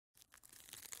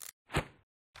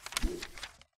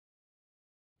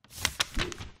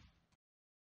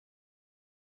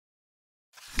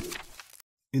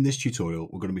In this tutorial,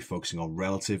 we're going to be focusing on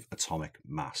relative atomic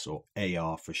mass, or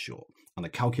AR for short, and the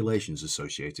calculations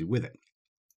associated with it.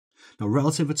 Now,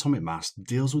 relative atomic mass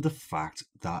deals with the fact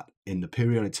that in the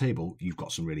periodic table, you've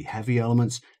got some really heavy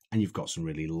elements and you've got some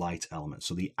really light elements.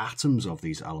 So the atoms of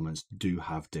these elements do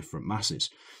have different masses.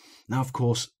 Now, of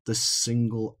course, the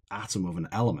single atom of an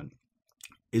element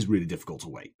is really difficult to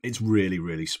weigh. It's really,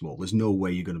 really small. There's no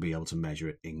way you're going to be able to measure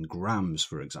it in grams,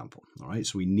 for example. All right,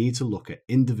 so we need to look at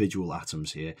individual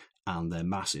atoms here and their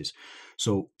masses.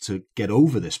 So to get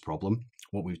over this problem,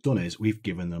 what we've done is we've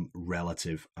given them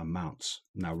relative amounts.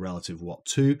 Now, relative what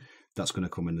to? That's going to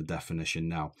come in the definition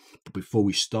now. But before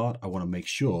we start, I want to make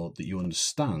sure that you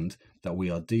understand that we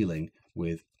are dealing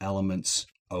with elements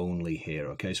only here.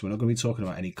 Okay, so we're not going to be talking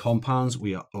about any compounds.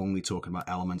 We are only talking about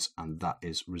elements, and that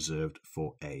is reserved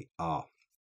for AR.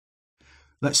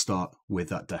 Let's start with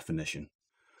that definition,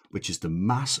 which is the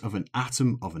mass of an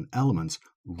atom of an element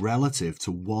relative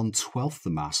to 1/12 the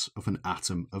mass of an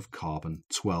atom of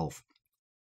carbon-12.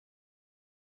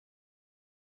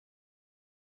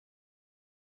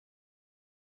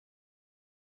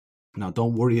 Now,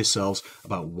 don't worry yourselves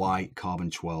about why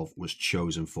carbon-12 was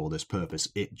chosen for this purpose.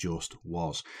 It just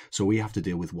was. So we have to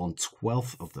deal with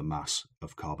 1/12 of the mass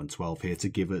of carbon-12 here to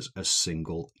give us a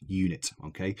single unit.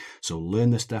 Okay, so learn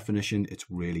this definition. It's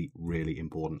really, really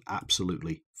important.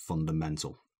 Absolutely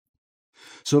fundamental.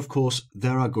 So, of course,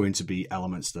 there are going to be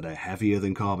elements that are heavier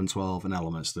than carbon-12 and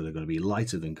elements that are going to be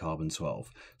lighter than carbon-12.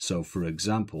 So, for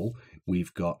example,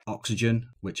 we've got oxygen,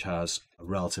 which has a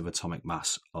relative atomic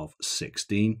mass of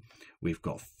 16. We've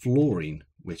got fluorine,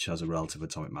 which has a relative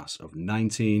atomic mass of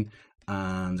 19,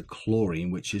 and chlorine,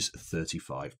 which is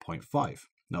 35.5.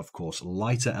 Now, of course,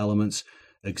 lighter elements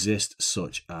exist,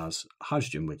 such as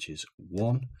hydrogen, which is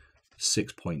 1,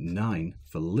 6.9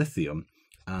 for lithium,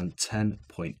 and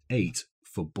 10.8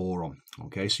 for boron.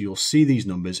 Okay, so you'll see these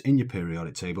numbers in your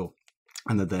periodic table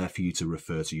and they're there for you to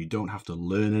refer to. You don't have to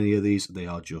learn any of these, they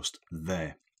are just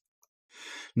there.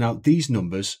 Now, these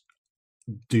numbers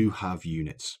do have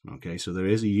units. Okay, so there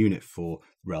is a unit for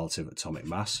relative atomic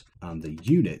mass, and the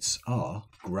units are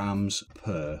grams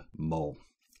per mole.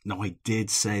 Now, I did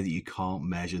say that you can't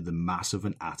measure the mass of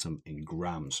an atom in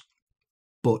grams.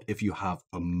 But if you have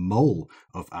a mole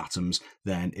of atoms,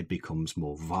 then it becomes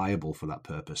more viable for that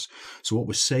purpose. So what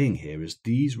we're saying here is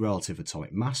these relative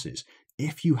atomic masses,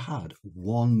 if you had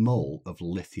 1 mole of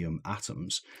lithium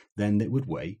atoms, then it would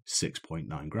weigh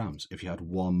 6.9 grams. If you had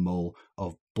 1 mole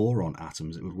of boron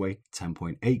atoms, it would weigh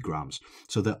 10.8 grams.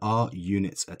 So there are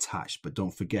units attached, but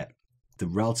don't forget, the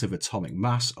relative atomic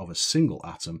mass of a single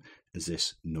atom is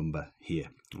this number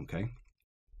here, okay?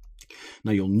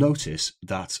 Now, you'll notice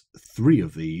that 3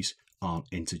 of these aren't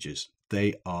integers.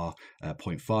 They are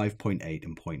 0.5, 0.8,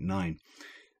 and 0.9.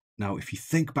 Now, if you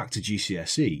think back to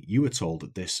GCSE, you were told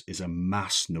that this is a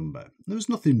mass number. There's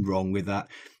nothing wrong with that,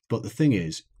 but the thing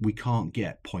is, we can't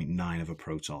get 0.9 of a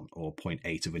proton or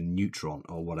 0.8 of a neutron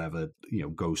or whatever,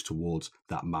 goes towards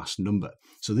that mass number.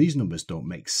 So these numbers don't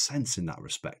make sense in that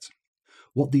respect.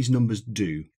 What these numbers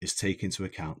do is take into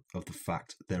account of the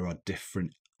fact there are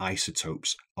different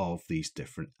isotopes of these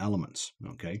different elements.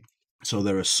 Okay, so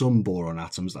there are some boron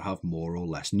atoms that have more or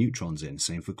less neutrons in,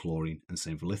 same for chlorine and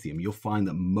same for lithium. You'll find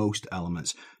that most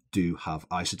elements do have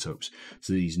isotopes.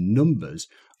 So these numbers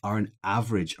are an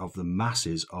average of the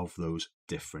masses of those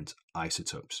different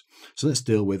isotopes. So let's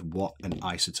deal with what an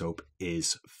isotope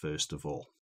is first of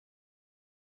all.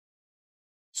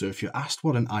 So if you're asked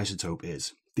what an isotope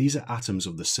is, these are atoms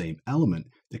of the same element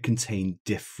that contain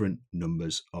different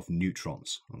numbers of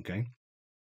neutrons, okay?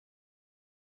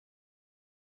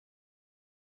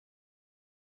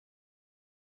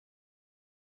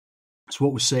 So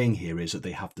what we're saying here is that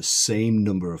they have the same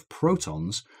number of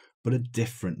protons, but a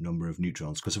different number of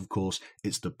neutrons, because of course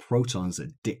it's the protons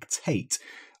that dictate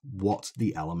what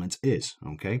the element is,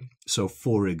 okay? So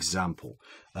for example,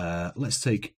 let's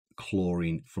take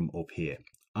chlorine from up here.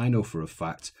 I know for a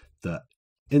fact that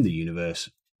in the universe,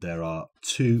 there are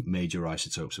 2 major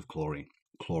isotopes of chlorine,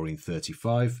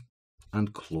 chlorine-35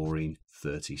 and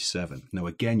chlorine-37. Now,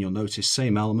 again, you'll notice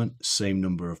same element, same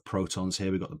number of protons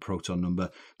here. We've got the proton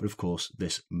number, but of course,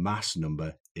 this mass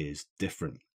number is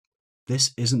different.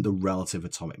 This isn't the relative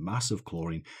atomic mass of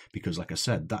chlorine because, like I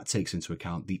said, that takes into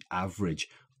account the average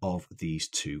of these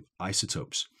 2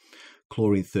 isotopes.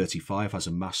 Chlorine-35 has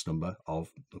a mass number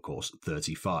of course,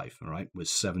 35, all right, with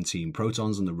 17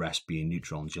 protons and the rest being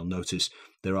neutrons. You'll notice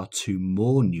there are 2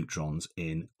 more neutrons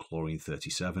in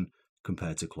chlorine-37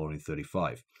 compared to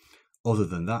chlorine-35. Other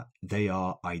than that, they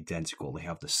are identical. They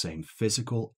have the same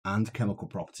physical and chemical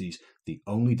properties. The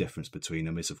only difference between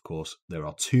them is, of course, there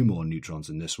are 2 more neutrons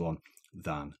in this one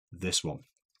than this one.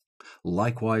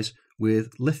 Likewise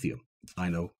with lithium. I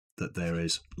know that there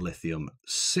is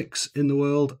lithium-6 in the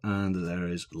world and there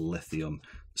is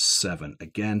lithium-7.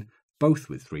 Again, both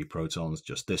with 3 protons,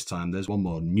 just this time there's one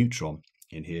more neutron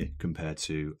in here compared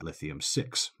to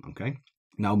lithium-6, okay?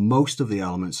 Now, most of the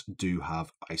elements do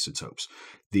have isotopes.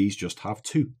 These just have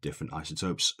 2 different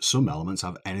isotopes. Some elements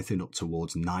have anything up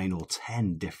towards 9 or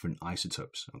 10 different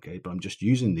isotopes, okay? But I'm just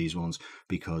using these ones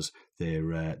because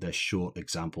they're short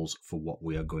examples for what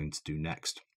we are going to do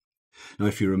next. Now,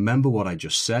 if you remember what I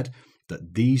just said,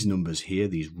 that these numbers here,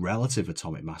 these relative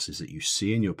atomic masses that you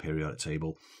see in your periodic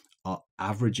table, are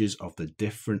averages of the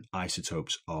different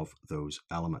isotopes of those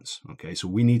elements. Okay, so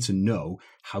we need to know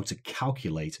how to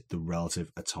calculate the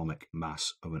relative atomic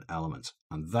mass of an element,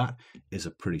 and that is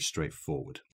a pretty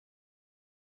straightforward.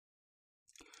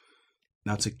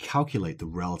 Now, to calculate the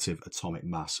relative atomic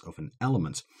mass of an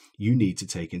element, you need to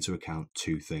take into account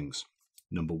 2 things.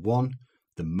 Number 1,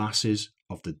 the masses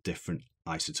of the different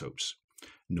isotopes.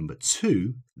 Number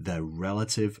 2, their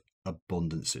relative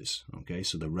abundances. Okay,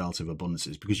 so the relative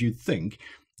abundances, because you'd think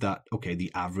that, okay,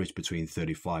 the average between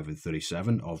 35 and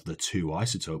 37 of the 2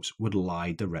 isotopes would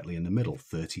lie directly in the middle,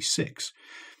 36.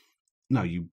 Now,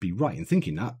 you'd be right in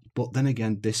thinking that, but then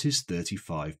again, this is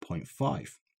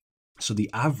 35.5. So the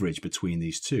average between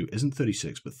these 2 isn't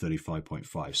 36, but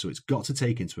 35.5. So it's got to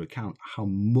take into account how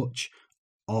much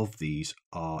of these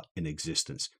are in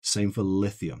existence. Same for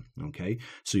lithium, okay?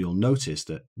 So you'll notice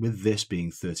that with this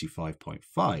being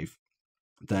 35.5,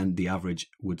 then the average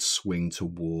would swing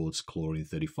towards chlorine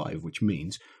 35, which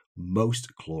means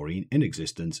most chlorine in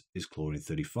existence is chlorine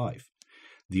 35.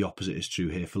 The opposite is true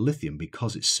here for lithium.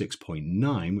 Because it's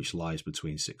 6.9, which lies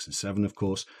between 6 and 7, of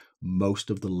course, most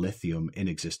of the lithium in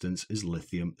existence is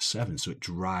lithium 7, so it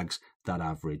drags that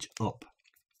average up.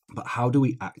 But how do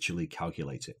we actually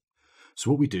calculate it? So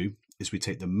what we do is we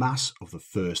take the mass of the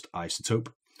first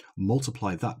isotope,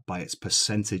 multiply that by its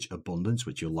percentage abundance,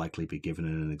 which you'll likely be given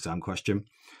in an exam question,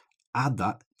 add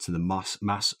that to the mass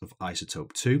of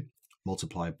isotope 2,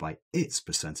 multiplied by its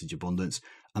percentage abundance,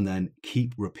 and then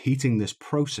keep repeating this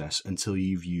process until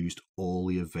you've used all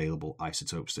the available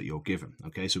isotopes that you're given.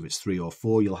 Okay, so if it's 3 or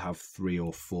 4, you'll have 3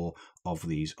 or 4 of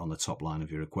these on the top line of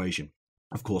your equation.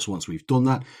 Of course, once we've done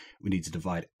that, we need to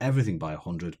divide everything by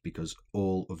 100 because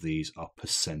all of these are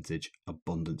percentage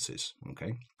abundances,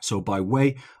 okay? So by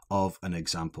way of an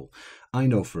example, I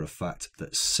know for a fact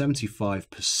that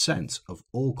 75% of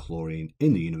all chlorine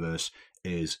in the universe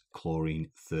is chlorine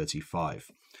 35.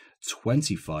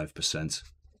 25%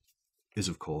 is,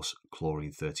 of course,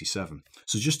 chlorine 37.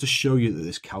 So just to show you that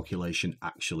this calculation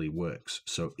actually works,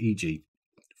 so e.g.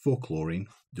 for chlorine,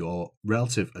 your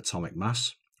relative atomic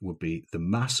mass would be the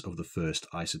mass of the first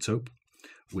isotope,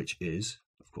 which is,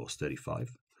 of course,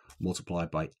 35, multiplied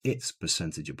by its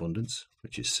percentage abundance,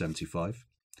 which is 75.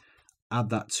 Add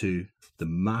that to the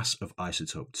mass of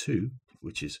isotope 2,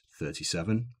 which is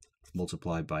 37,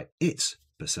 multiplied by its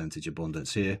percentage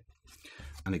abundance here,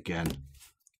 and again,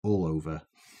 all over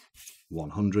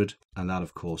 100, and that,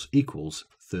 of course, equals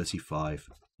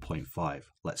 35.5.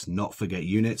 Let's not forget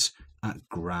units at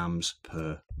grams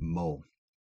per mole.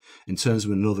 In terms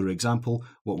of another example,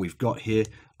 what we've got here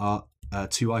are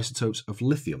 2 isotopes of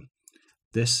lithium.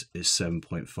 This is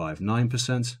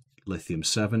 7.59%, lithium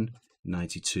 7,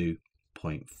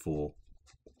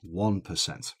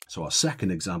 92.41%. So our second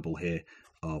example here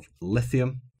of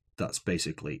lithium, that's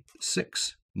basically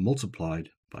 6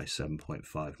 multiplied by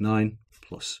 7.59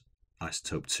 plus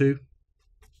isotope 2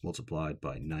 multiplied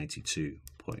by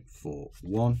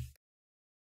 92.41.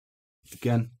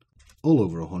 Again, all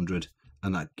over 100.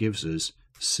 And that gives us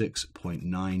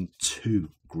 6.92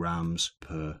 grams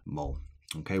per mole,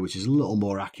 okay, which is a little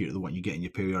more accurate than what you get in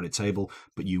your periodic table,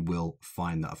 but you will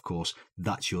find that, of course,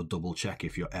 that's your double check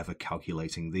if you're ever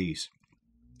calculating these.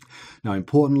 Now,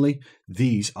 importantly,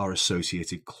 these are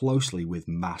associated closely with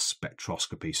mass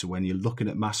spectroscopy. So when you're looking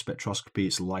at mass spectroscopy,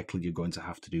 it's likely you're going to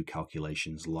have to do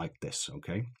calculations like this,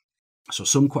 okay? So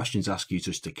some questions ask you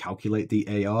just to calculate the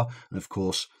AR, and of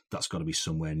course, that's got to be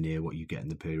somewhere near what you get in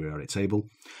the periodic table.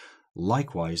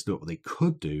 Likewise, what they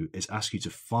could do is ask you to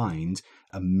find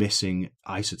a missing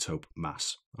isotope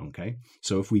mass, okay?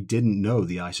 So if we didn't know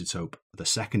the isotope, the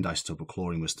second isotope of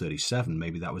chlorine was 37,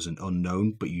 maybe that was an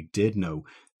unknown, but you did know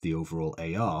the overall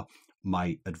AR,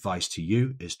 my advice to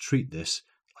you is treat this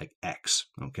like X,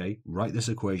 okay? Write this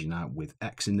equation out with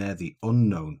X in there, the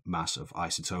unknown mass of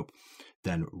isotope,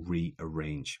 then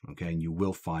rearrange, okay? And you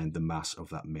will find the mass of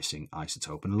that missing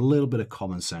isotope. And a little bit of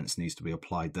common sense needs to be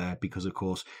applied there because, of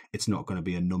course, it's not going to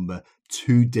be a number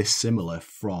too dissimilar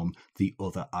from the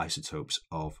other isotopes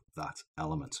of that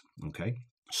element, okay?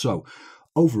 So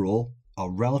overall, Our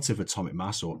relative atomic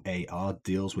mass, or AR,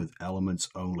 deals with elements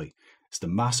only. It's the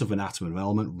mass of an atom of an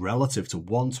element relative to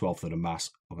 1/12 of the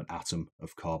mass of an atom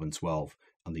of carbon-12,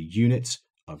 and the units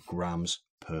are grams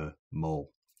per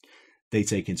mole. They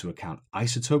take into account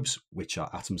isotopes, which are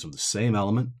atoms of the same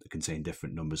element that contain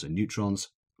different numbers of neutrons,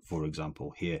 for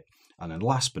example here. And then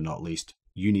last but not least,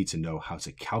 you need to know how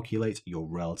to calculate your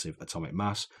relative atomic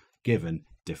mass given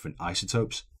different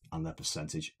isotopes and their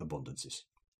percentage abundances.